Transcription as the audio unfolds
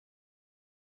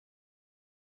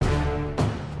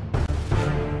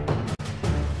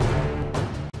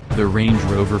The Range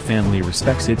Rover family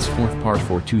respects its fourth part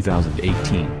for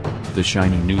 2018, the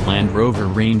shiny new Land Rover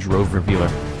Range Rover Velar.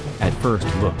 At first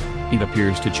look, it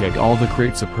appears to check all the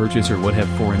crates a purchaser would have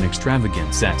for an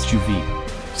extravagance SUV.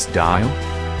 Style?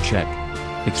 Check.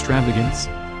 Extravagance?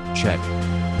 Check.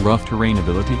 Rough terrain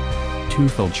ability?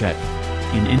 Twofold check.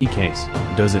 In any case,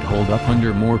 does it hold up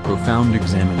under more profound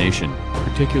examination,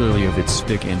 particularly of its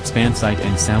spick and span sight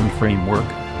and sound framework?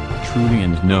 Truly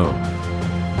and no.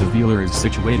 The Velar is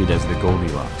situated as the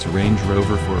Goldilocks Range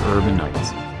Rover for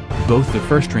urbanites. Both the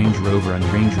first Range Rover and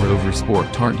Range Rover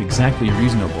Sport aren't exactly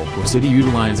reasonable for city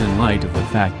utilize in light of the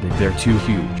fact that they're too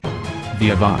huge.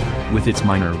 The Avant, with its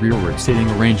minor rearward sitting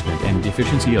arrangement and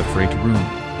deficiency of freight room,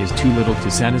 is too little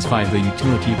to satisfy the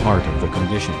utility part of the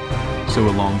condition. So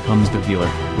along comes the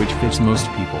Velar, which fits most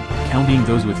people, counting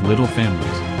those with little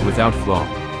families, without flaw.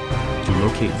 To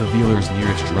locate the Velar's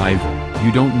nearest rival,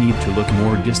 you don't need to look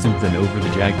more distant than over the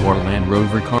Jaguar Land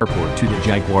Rover carport to the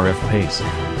Jaguar F-Pace.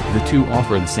 The two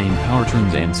offer the same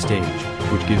powertrains and stage,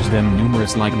 which gives them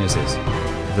numerous likenesses.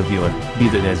 The Velar, be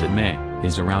that as it may,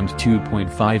 is around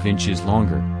 2.5 inches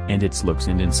longer, and its looks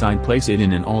and inside place it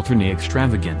in an alternate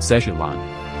extravagance echelon.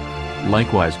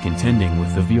 Likewise contending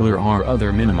with the Velar are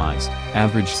other minimized,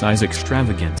 average-size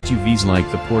extravagant SUVs like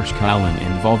the Porsche Cayenne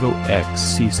and Volvo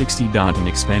XC60. In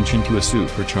expansion to a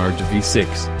supercharged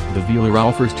V6, the Velar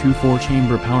offers two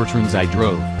 4-chamber powertrains. I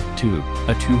drove,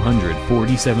 a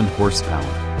 247 horsepower,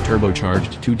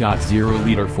 turbocharged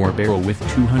 2.0-liter 4-barrel with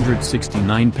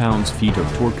 269 pounds-feet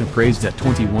of torque appraised at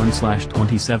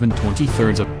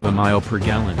 21/27/23 of a mile per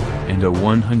gallon, and a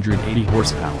 180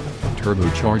 horsepower,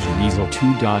 turbocharged diesel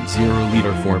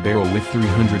 2.0-liter 4-barrel with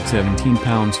 317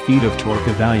 pounds-feet of torque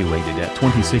evaluated at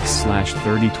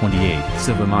 26/30/28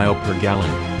 of a mile per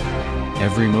gallon.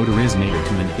 Every motor is mated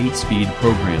to an 8-speed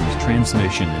programmed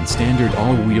transmission and standard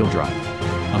all-wheel drive.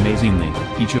 Amazingly,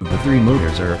 each of the three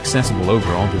motors are accessible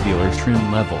over all the Velar's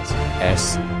trim levels,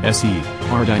 S, SE,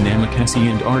 R Dynamic SE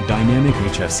and R Dynamic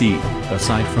HSE,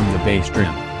 aside from the base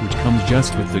trim, which comes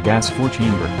just with the gas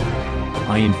 4-chamber.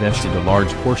 I invested a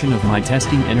large portion of my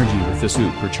testing energy with the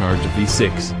supercharged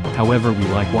V6, however we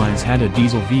likewise had a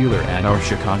diesel Velar at our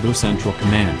Chicago Central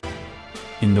Command.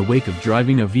 In the wake of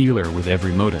driving a Velar with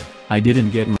every motor, I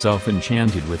didn't get myself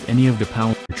enchanted with any of the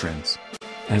powertrains.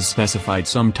 As specified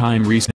some time recently,